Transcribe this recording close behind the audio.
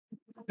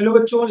Hello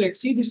bachcho,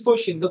 let's see this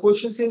question. The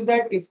question says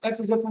that if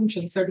f is a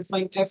function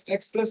satisfying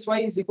fx plus y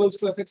is equals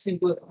to fx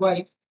into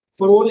fy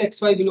for all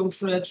xy belongs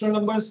to natural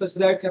numbers such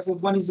that f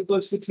of 1 is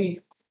equals to 3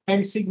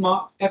 and sigma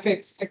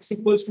fx x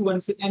equals to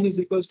 1 से n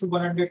is equals to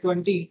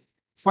 120,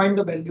 find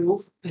the value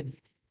of n.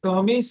 तो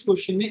हमें इस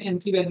question में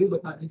n की value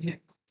बतानी है.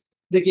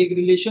 देखिए एक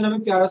रिलेशन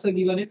हमें प्यारा सा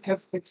गिवन है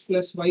F x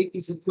plus Y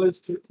is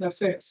equals to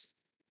F x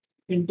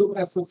into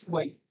F of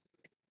Y.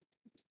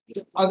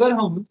 तो अगर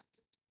हम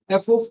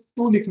एफ ऑफ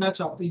 2 लिखना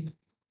चाहते हैं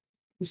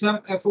इसे हम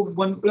एफ ऑफ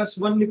 1 प्लस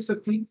 1 लिख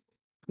सकते हैं.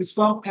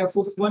 इसको हम F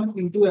of 1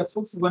 into F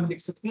of 1 लिख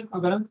सकते हैं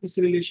अगर हम इस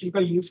रिलेशन का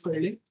यूज कर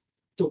ले.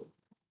 तो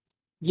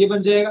ये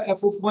बन जाएगा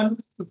एफ ऑफ 1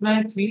 कितना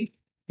है 3,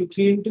 तो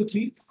 3 इंटू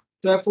 3,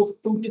 तो एफ ऑफ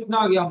 2 कितना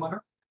आ गया हमारा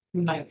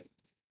 9.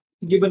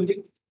 ये बन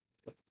गया.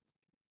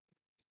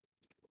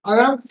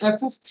 अगर हम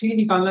एफ ऑफ 3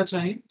 निकालना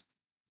चाहें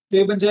तो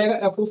ये बन जाएगा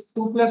F of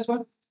 2 plus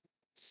 1.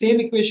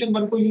 Same equation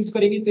 1 को यूज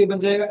करेंगे तो ये बन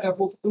जाएगा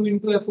F of 2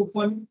 into F of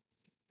 1.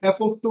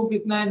 F of 2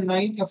 कितना है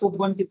 9, एफ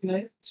ऑफ 1 कितना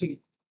है 3,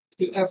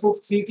 तो एफ ऑफ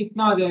 3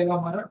 कितना आ जाएगा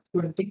हमारा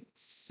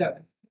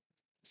 27.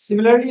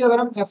 सिमिलरली अगर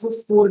हम एफ ऑफ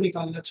 4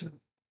 निकालना चाहें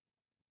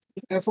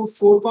तो एफ ऑफ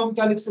 4 को हम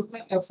क्या लिख सकते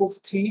हैं F of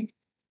 3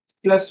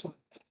 plus 1.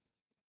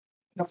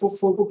 F of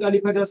 4 को क्या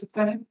लिखा जा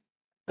सकता है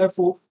F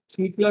of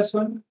 3 plus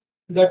 1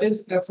 that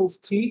is F of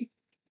 3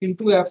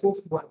 into F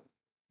of 1.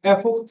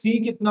 F of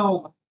 3 कितना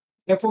होगा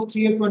एफ ऑफ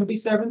 3 है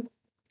 27,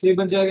 तो ये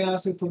बन जाएगा यहाँ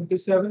से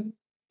 27.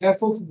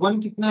 एफ ऑफ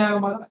 1 कितना है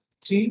हमारा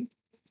 3,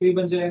 तो ये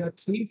बन जाएगा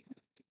 3.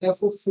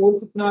 एफ ऑफ 4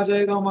 कितना आ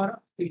जाएगा हमारा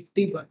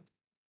 81.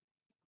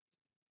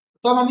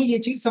 तो अब हमें ये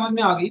चीज समझ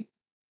में आ गई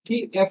कि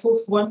F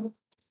of 1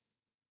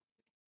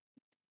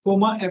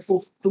 coma F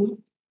of 2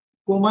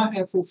 coma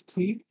F of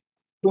 3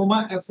 coma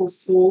F of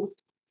 4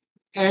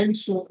 and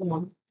so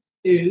on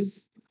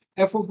is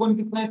F of 1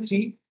 कितना है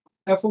 3,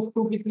 एफ ऑफ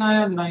 2 कितना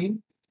है 9,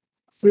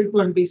 फिर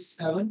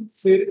 27,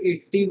 फिर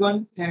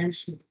 81 and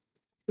so.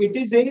 It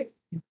is a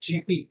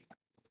GP.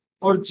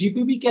 और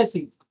जीपी भी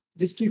कैसी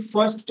जिसकी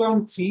फर्स्ट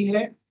टर्म 3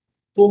 है.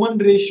 कॉमन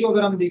रेशियो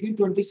अगर हम देखें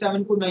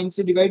 27 को 9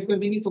 से डिवाइड कर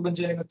देंगे तो बन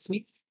जाएगा 3.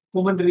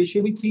 कॉमन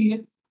रेशियो भी 3 है.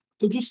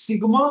 तो जो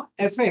sigma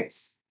F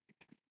x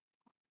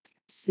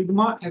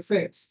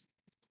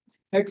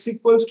x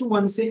equals to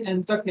 1 से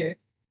n तक है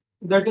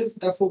that is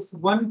F of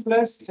 1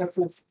 plus F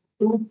of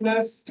 2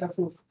 plus F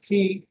of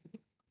 3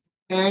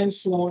 and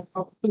so on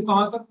up to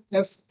कहां तक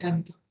एफ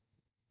n तक.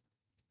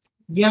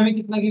 ये हमें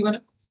कितना गिवन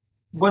है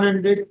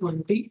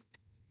 120.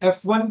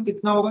 f1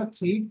 कितना होगा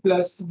 3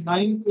 plus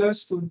 9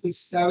 plus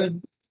 27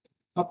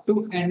 up to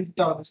n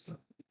terms तक,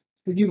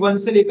 क्योंकि 1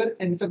 से लेकर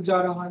n तक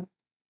जा रहा है.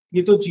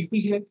 ये तो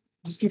जीपी है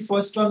जिसकी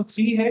फर्स्ट टर्म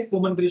 3 है,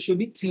 कॉमन रेशियो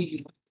भी 3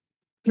 है.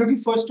 क्योंकि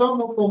फर्स्ट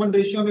टर्म और कॉमन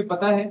रेशियो हमें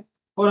पता है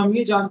और हम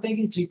ये जानते हैं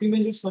कि जीपी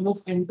में जो सम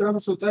ऑफ n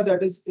टर्म्स होता है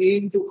that is a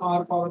into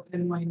are power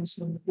n minus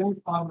 1 upon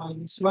r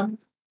minus 1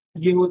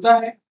 ये होता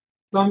है.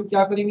 तो हम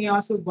क्या करेंगे यहाँ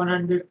से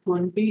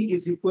 120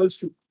 is equals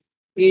to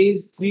a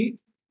is 3,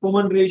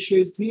 common ratio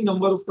is 3,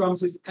 number of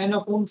terms is n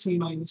upon 3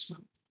 minus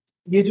 1.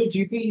 ये जो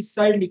जीपी इस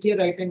साइड लिखी है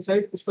राइट हैंड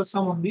साइड उसका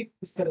सम हमने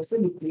इस तरह से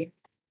लिख दिया.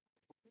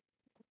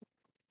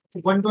 तो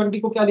 120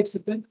 को क्या लिख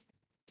सकते हैं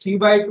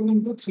 3/2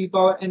 इंटू 3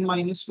 पावर n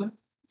माइनस 1.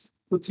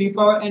 तो 3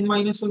 पावर n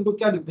माइनस 1 को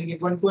क्या लिख देंगे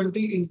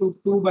 120 into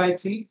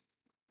 2/3,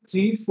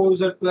 3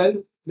 4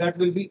 12 that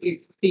will be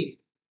 80.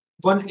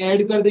 1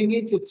 add कर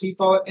देंगे तो 3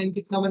 पावर n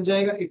कितना बन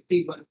जाएगा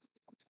 81.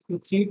 तो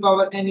 3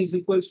 power n is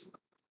equals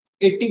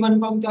to 81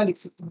 को हम क्या लिख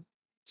सकते हैं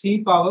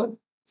 3 पावर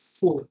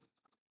 4.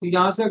 तो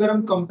यहां से अगर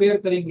हम कंपेयर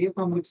करेंगे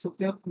तो हम लिख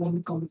सकते हैं ऑन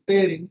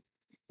कंपेयरिंग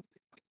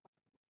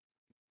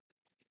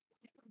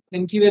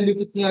n की वैल्यू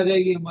कितनी आ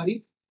जाएगी हमारी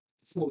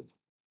 4.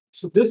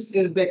 So this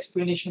is the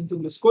explanation to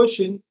this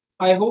question.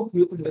 I hope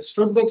you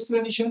understood the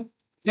explanation.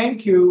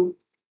 Thank you.